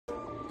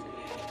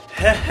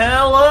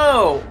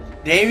Hello!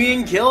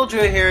 Damien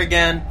Killjoy here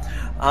again.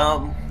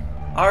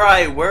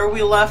 Alright, where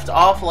we left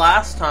off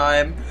last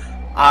time,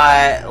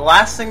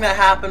 last thing that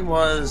happened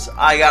was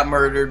I got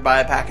murdered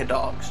by a pack of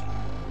dogs.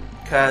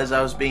 Because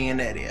I was being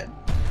an idiot.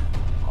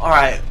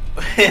 Alright,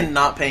 and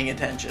not paying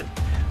attention.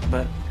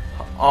 But,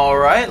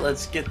 alright,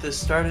 let's get this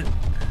started.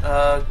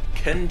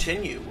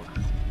 Continue.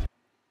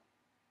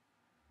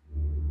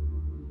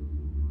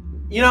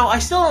 You know, I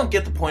still don't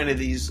get the point of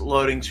these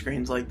loading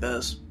screens like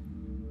this.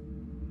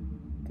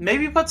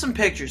 Maybe put some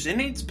pictures. It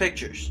needs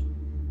pictures.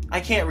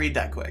 I can't read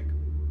that quick.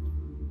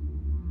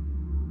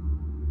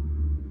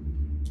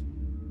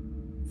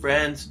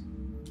 Friends.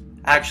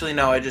 Actually,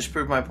 no, I just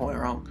proved my point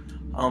wrong.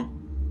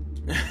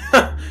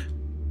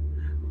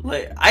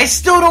 I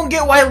still don't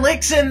get why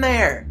Lick's in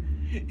there.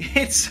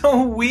 It's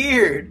so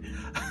weird.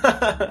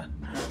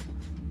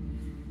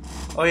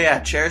 Oh yeah,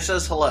 Chair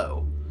says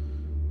hello.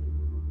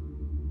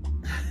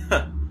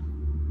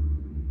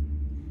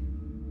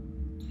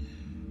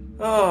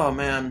 Oh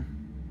man.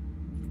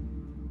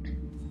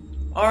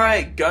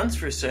 Alright, guns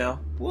for sale.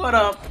 What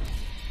up?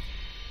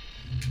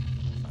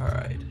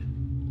 Alright.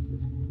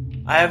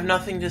 I have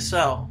nothing to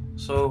sell,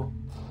 so...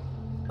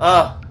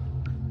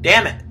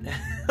 damn it!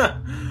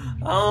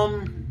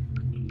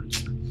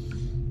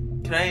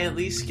 Can I at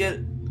least get,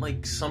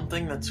 like,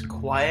 something that's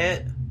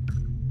quiet?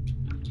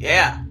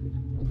 Yeah!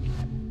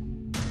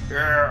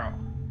 Yeah!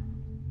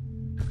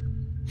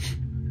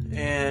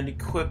 And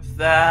equip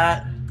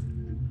that.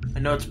 I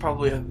know it's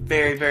probably a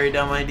very, very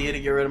dumb idea to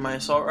get rid of my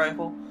assault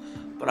rifle.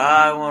 But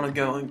I want to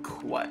go in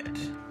quiet.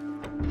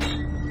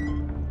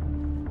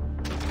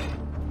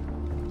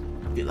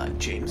 Be like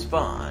James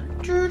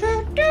Bond.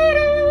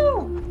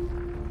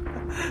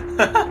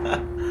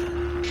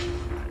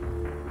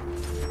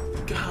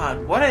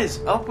 God, what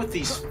is up with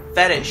these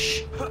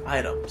fetish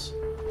items?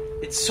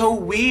 It's so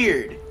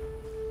weird.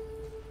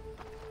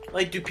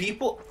 Like, do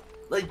people...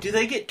 Like, do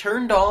they get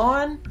turned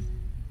on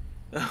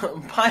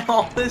by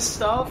all this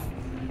stuff?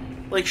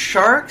 Like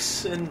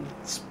sharks and...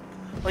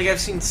 Like,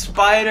 I've seen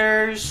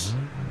spiders,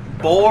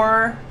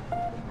 boar.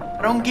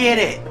 I don't get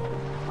it.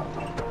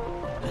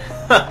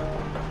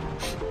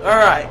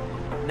 Alright.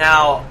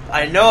 Now,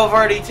 I know I've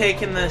already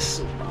taken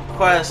this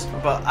quest,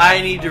 but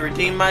I need to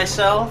redeem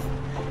myself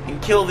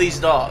and kill these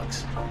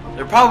dogs.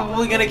 They're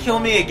probably gonna kill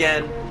me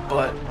again,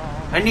 but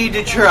I need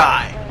to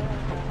try.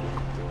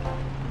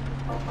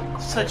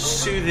 Such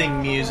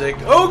soothing music.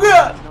 Oh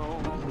god!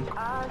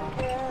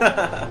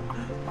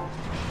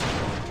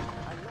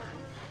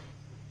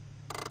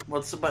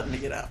 What's the button to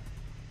get out?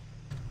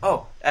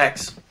 Oh,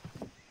 X.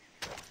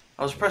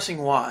 I was pressing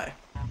Y.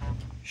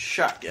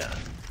 Shotgun.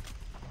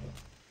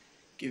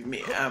 Give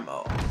me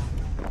ammo.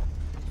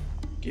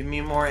 Give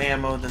me more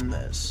ammo than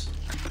this.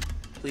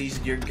 Please,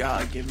 dear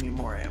God, give me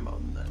more ammo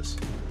than this.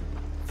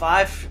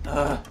 5?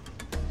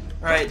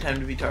 Alright, time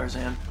to be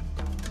Tarzan.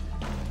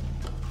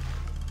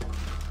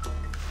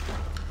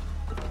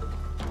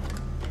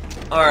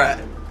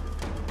 Alright.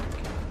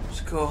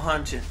 Let's go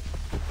hunting.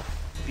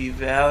 Be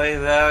very,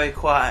 very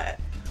quiet.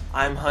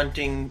 I'm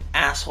hunting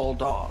asshole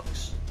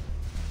dogs.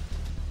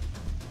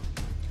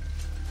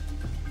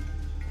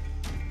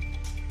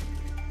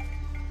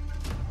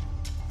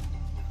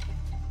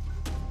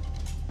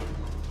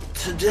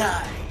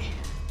 Today.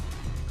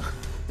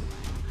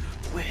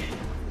 Wait.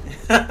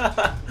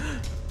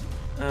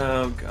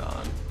 Oh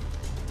god.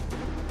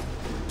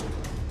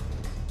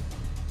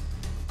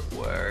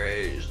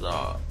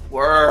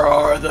 Where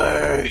are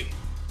they?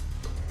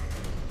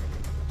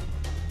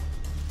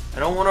 I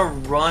don't want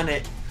to run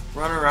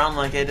around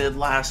like I did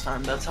last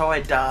time. That's how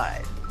I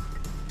died.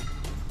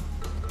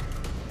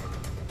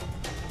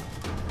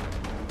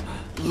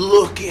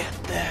 Look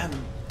at them.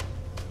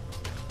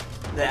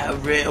 They're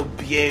real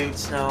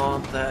beauts now,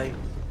 aren't they?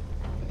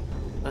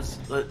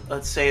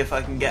 Let's see if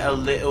I can get a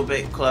little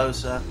bit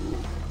closer.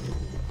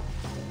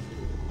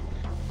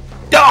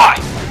 Die!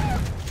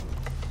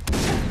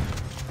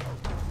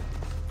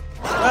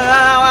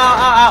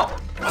 Ow!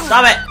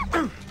 Stop it!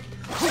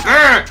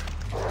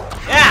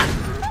 Yeah!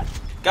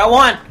 Got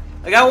one!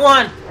 I got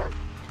one!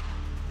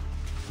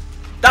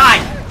 Die!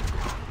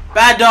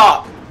 Bad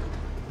dog!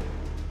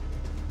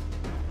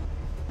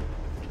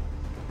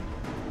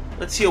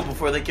 Let's heal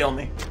before they kill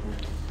me.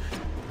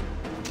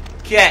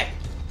 Okay,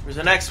 where's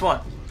the next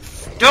one?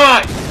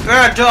 Die!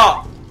 Bad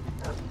dog!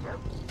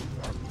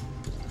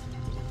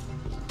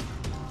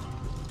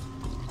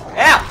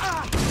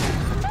 Ow!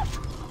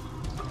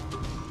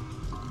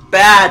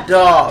 Bad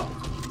dog!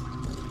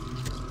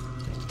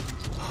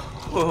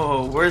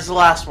 Oh, where's the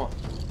last one?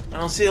 I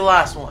don't see the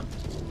last one.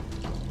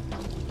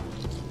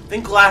 I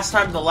think last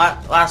time the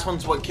last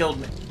one's what killed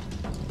me.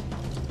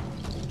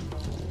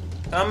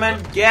 Come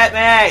and get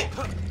me!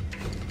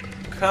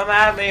 Come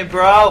at me,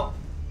 bro!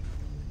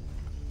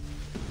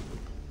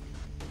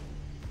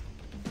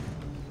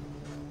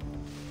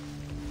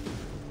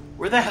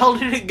 Where the hell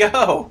did it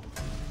go?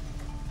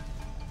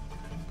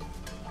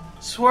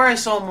 I swear I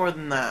saw more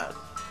than that.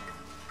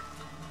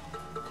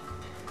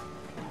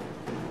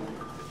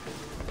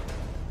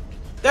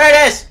 There it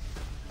is!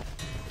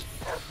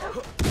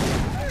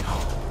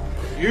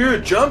 You're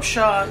a jump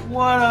shot.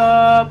 What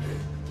up?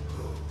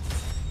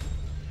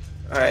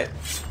 Alright.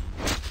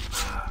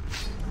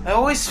 I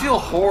always feel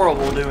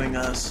horrible doing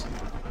this.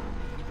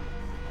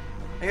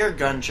 I hear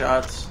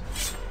gunshots.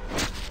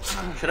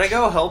 Should I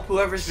go help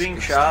whoever's being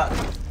shot?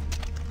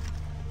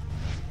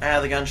 Ah,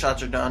 the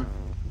gunshots are done.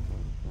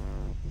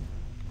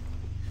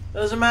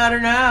 Doesn't matter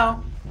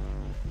now.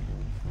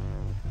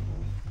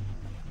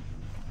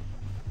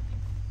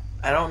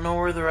 I don't know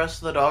where the rest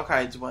of the dog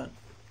hides went.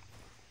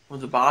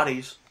 With the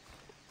bodies.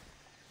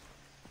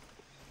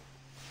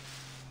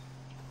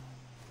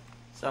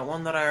 Is that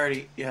one that I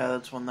already... Yeah,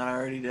 that's one that I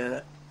already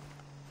did.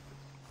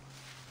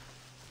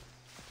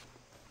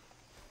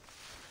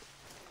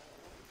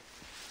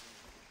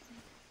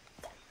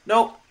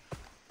 Nope.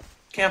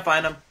 Can't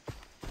find him.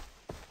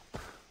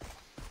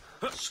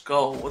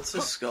 Skull. What's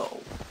this skull?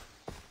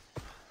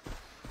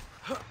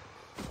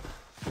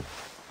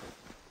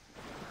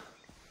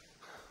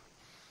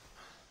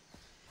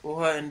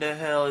 What in the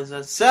hell is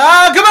that?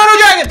 Komodo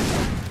dragon!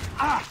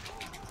 Ah!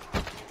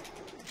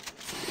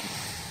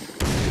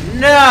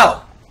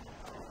 No!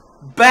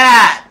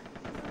 Bad!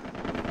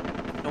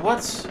 And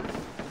what's...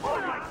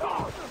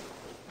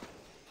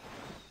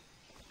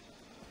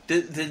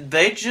 Did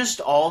they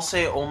just all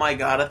say "oh my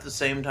god" at the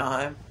same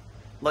time?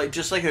 Like,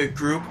 just like a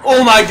group?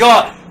 Oh my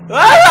god!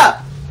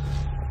 Ah!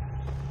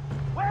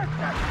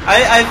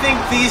 I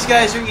think these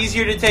guys are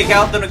easier to take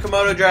out than a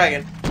Komodo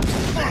dragon.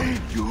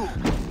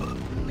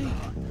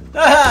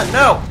 Haha,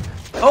 no!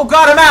 Oh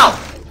god, I'm out!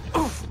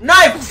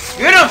 Knife!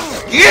 Get him!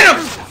 Get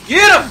him!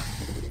 Get him!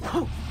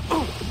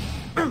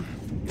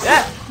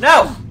 Yeah,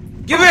 no!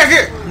 Get back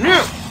here!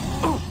 No!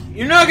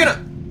 You're not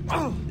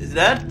gonna... Is it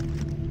dead?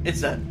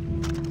 It's dead.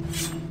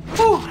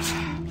 Whew!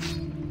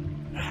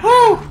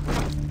 Whew!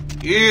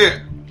 Yeah!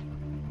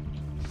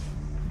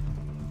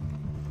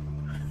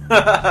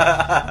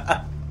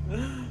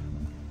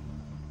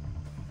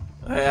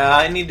 Yeah,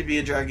 I need to be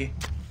a druggie.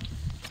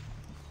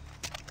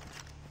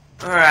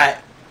 Alright.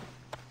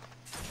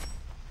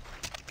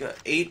 Got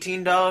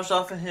 $18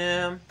 off of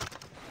him.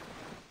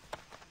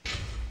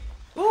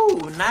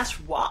 Ooh, nice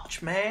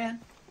watch, man.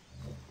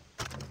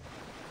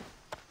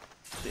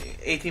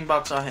 18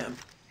 bucks on him.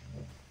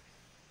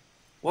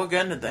 What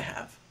gun did they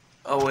have?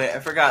 Oh wait, I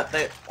forgot.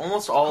 They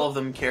almost all of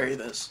them carry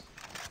this.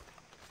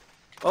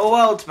 Oh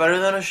well, it's better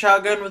than a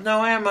shotgun with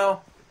no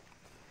ammo.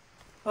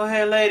 Oh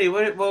hey lady,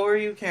 what were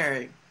you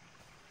carrying?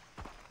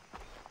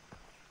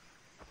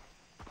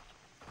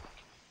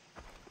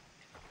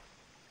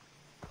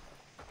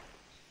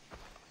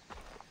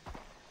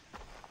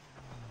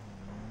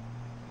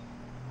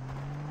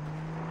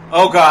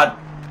 Oh god.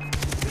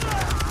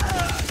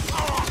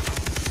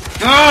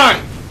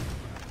 God!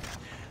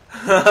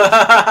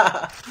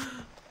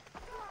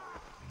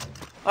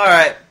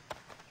 Alright.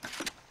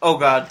 Oh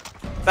god.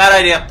 Bad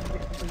idea.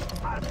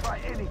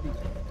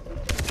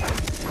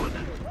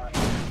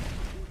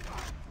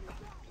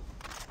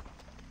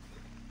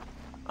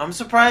 I'm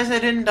surprised I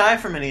didn't die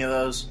from any of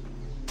those.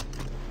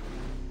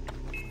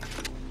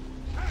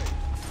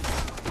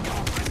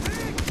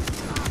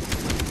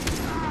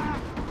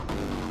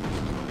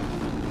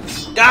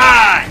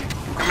 Die!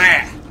 Come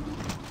here!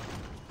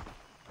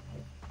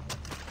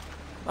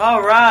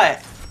 Alright.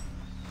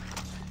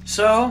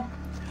 So,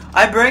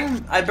 I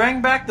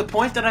bring back the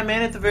point that I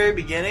made at the very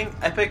beginning.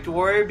 I picked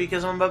warrior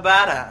because I'm a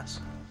badass.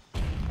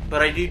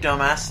 But I do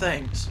dumbass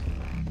things.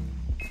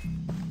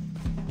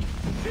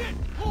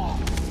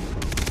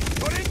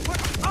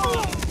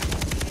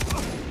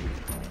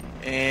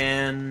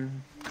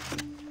 And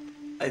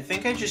I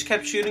think I just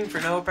kept shooting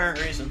for no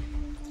apparent reason.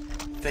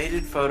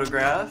 Faded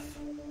photograph.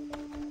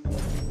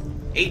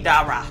 $8.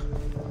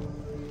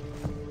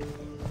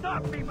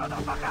 Stop me,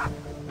 motherfucker!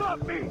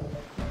 Stop me!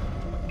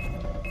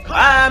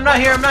 I'm not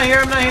here, I'm not here,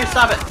 I'm not here,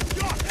 stop it!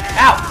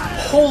 Ow!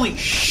 Holy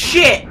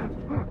shit!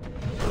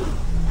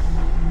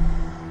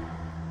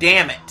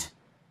 Damn it.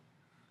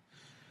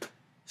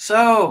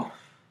 So,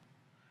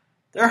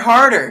 they're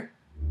harder.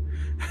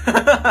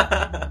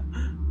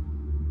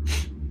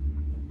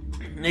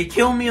 They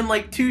kill me in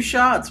like 2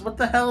 shots. What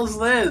the hell is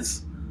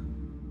this?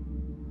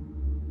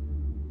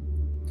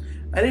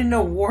 I didn't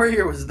know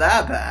warrior was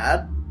that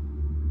bad.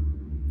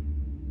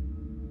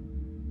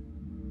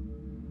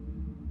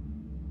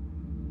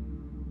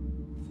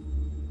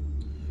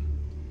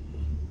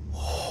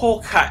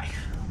 Okay.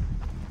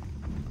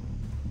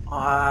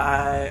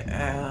 I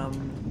am...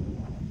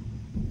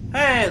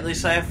 Hey, at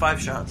least I have 5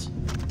 shots.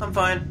 I'm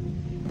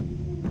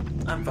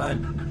fine. I'm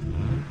fine.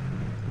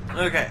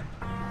 Okay.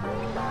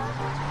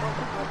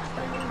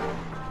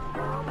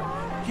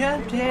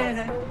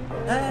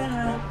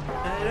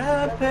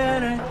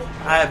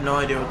 I have no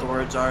idea what the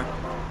words are.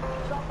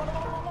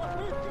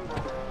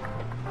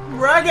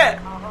 Ragged!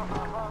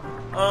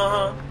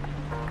 Uh-huh.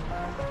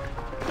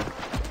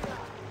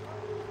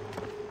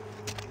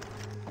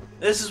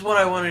 This is what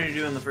I wanted to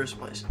do in the first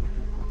place.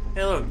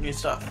 Hey look, new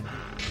stuff.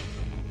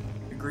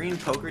 A green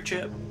poker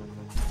chip.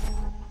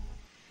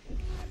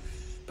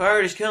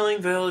 Pirate is killing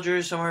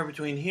villagers somewhere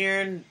between here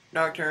and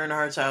Dr.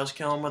 Earnhardt's house.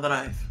 Kill him with a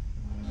knife.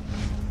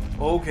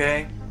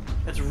 Okay.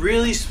 That's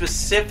really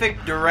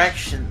specific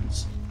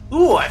directions.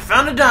 Ooh, I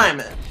found a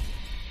diamond.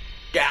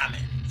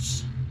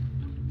 Diamonds.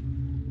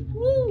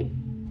 Woo.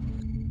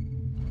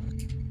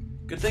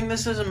 Good thing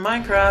this isn't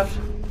Minecraft.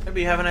 I'd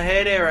be having a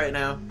heyday right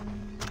now.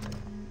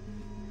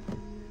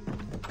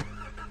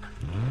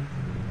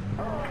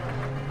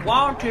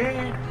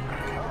 Wanted,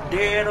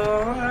 dead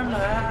or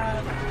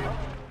alive.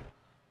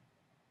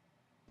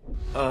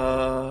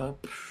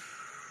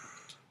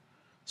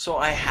 So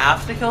I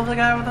have to kill the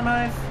guy with a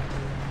knife?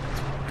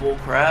 It's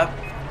bullcrap.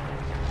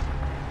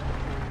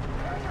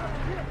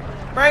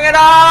 Bring it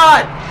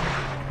on!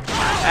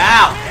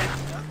 Ow!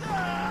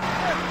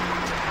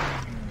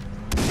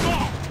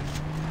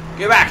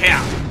 Get back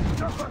out!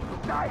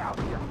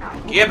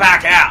 Get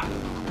back out!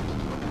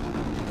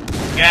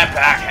 Get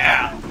back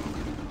out!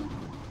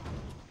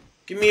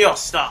 Give me your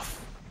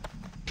stuff.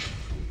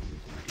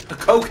 The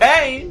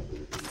cocaine!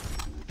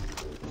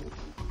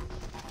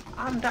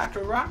 I'm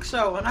Dr.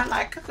 Roxo and I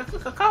like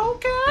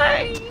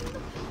cocaine!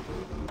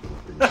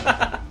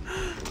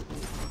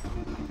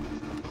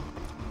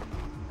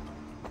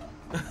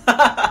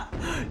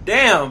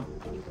 Damn!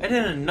 I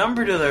did a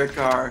number to their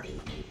car.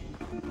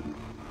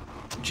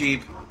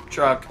 Jeep,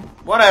 truck,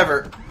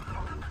 whatever.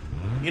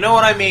 You know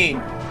what I mean.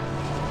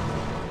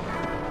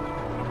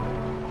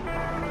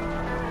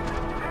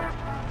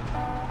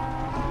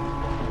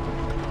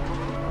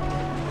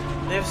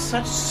 They have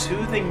such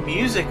soothing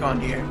music on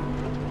here.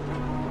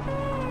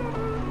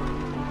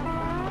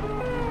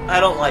 I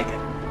don't like it.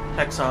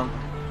 Heck song.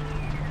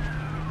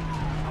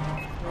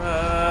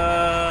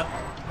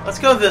 Let's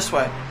go this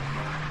way.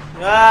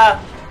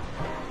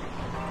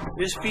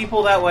 There's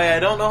people that way. I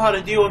don't know how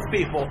to deal with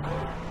people.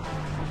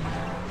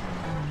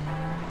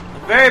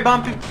 Very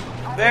bumpy,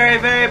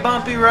 very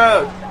bumpy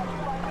road.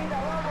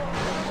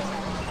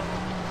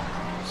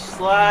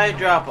 Slight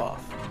drop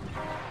off.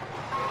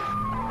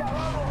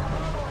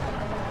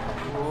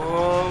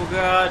 Oh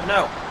God,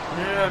 no.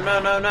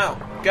 No.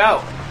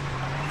 Go.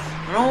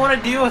 I don't want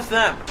to deal with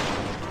them.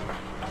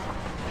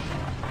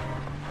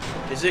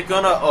 Is it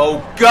gonna...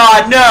 Oh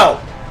God, no!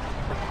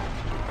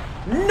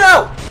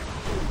 No!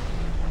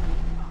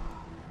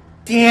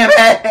 Damn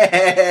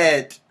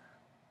it!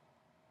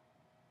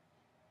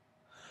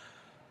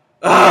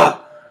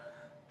 Ugh!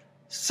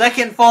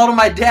 Second fall to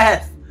my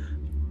death!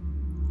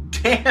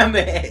 Damn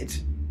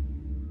it!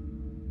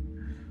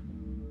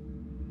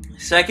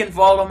 Second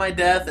fall to my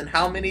death, and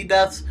how many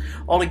deaths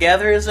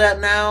altogether is that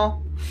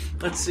now?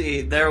 Let's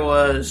see, there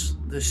was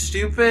the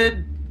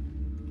stupid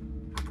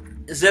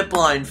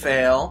zipline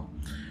fail.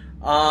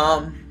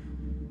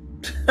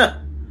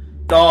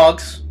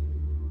 Dogs.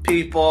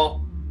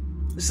 People.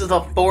 This is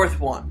the fourth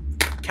one.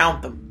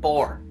 Count them.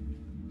 4.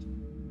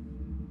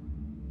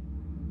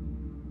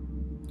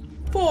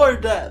 4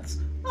 deaths.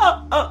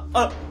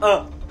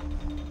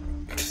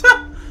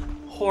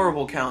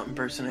 Horrible count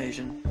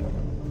impersonation.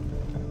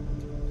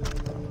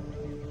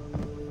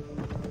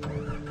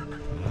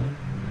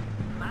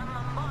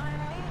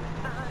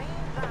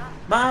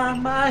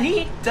 Mama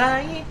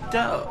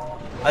Hito.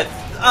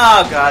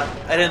 Oh God,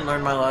 I didn't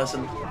learn my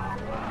lesson.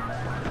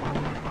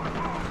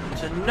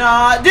 To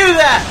not do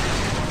that!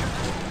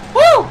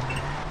 Woo!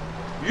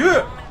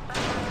 Yeah!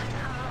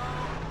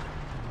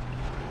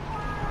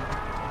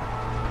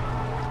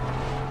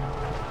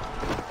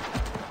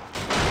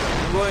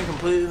 I'm going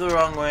completely the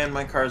wrong way and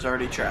my car's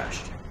already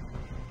trashed.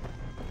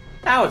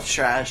 Now it's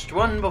trashed.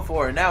 Wasn't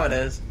before, now it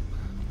is.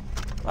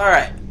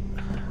 Alright.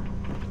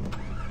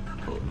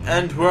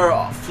 And we're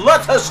off.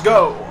 Let us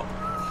go!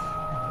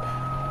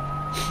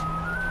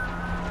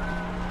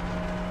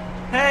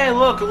 Hey,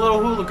 look, a little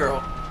hula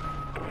girl.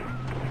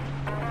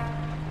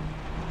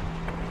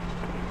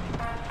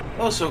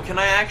 Oh, so can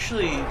I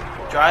actually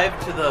drive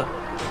to the...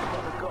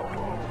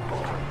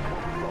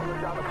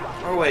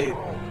 Or wait,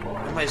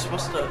 am I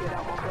supposed to...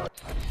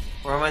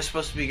 Where am I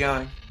supposed to be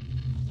going?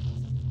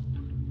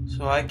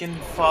 So I can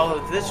follow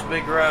this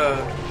big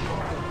road.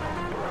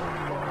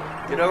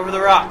 Get over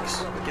the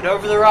rocks. Get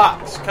over the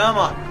rocks. Come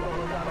on.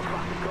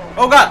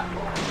 Oh God!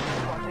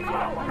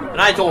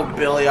 And I told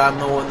Billy I'm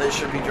the one that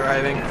should be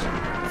driving.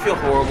 I feel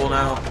horrible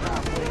now.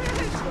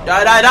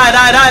 Die, die, die,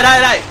 die, die,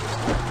 die, die!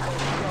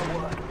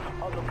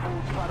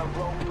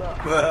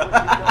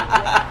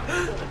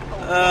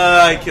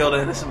 I killed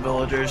innocent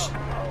villagers.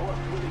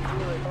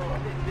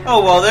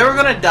 Oh well, they were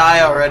gonna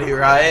die already,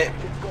 right?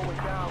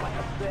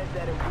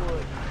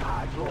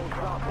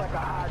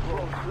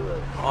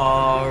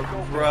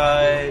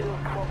 Alright.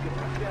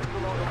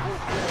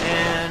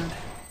 And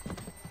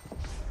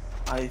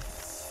I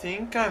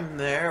think I'm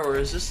there, or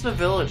is this the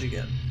village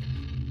again?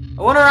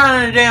 I went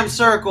around in a damn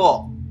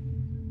circle!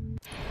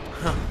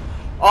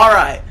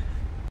 Alright.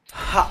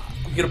 I'm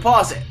gonna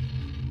pause it.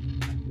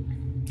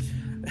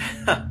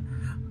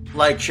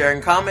 Like, share,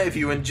 and comment if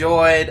you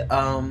enjoyed.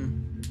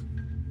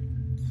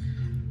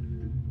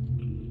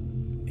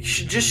 You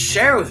should just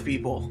share with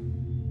people.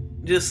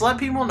 Just let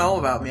people know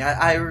about me.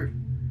 I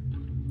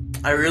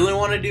really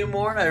want to do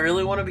more, and I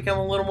really want to become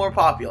a little more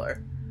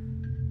popular.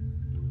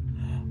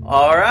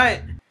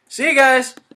 Alright. See you guys!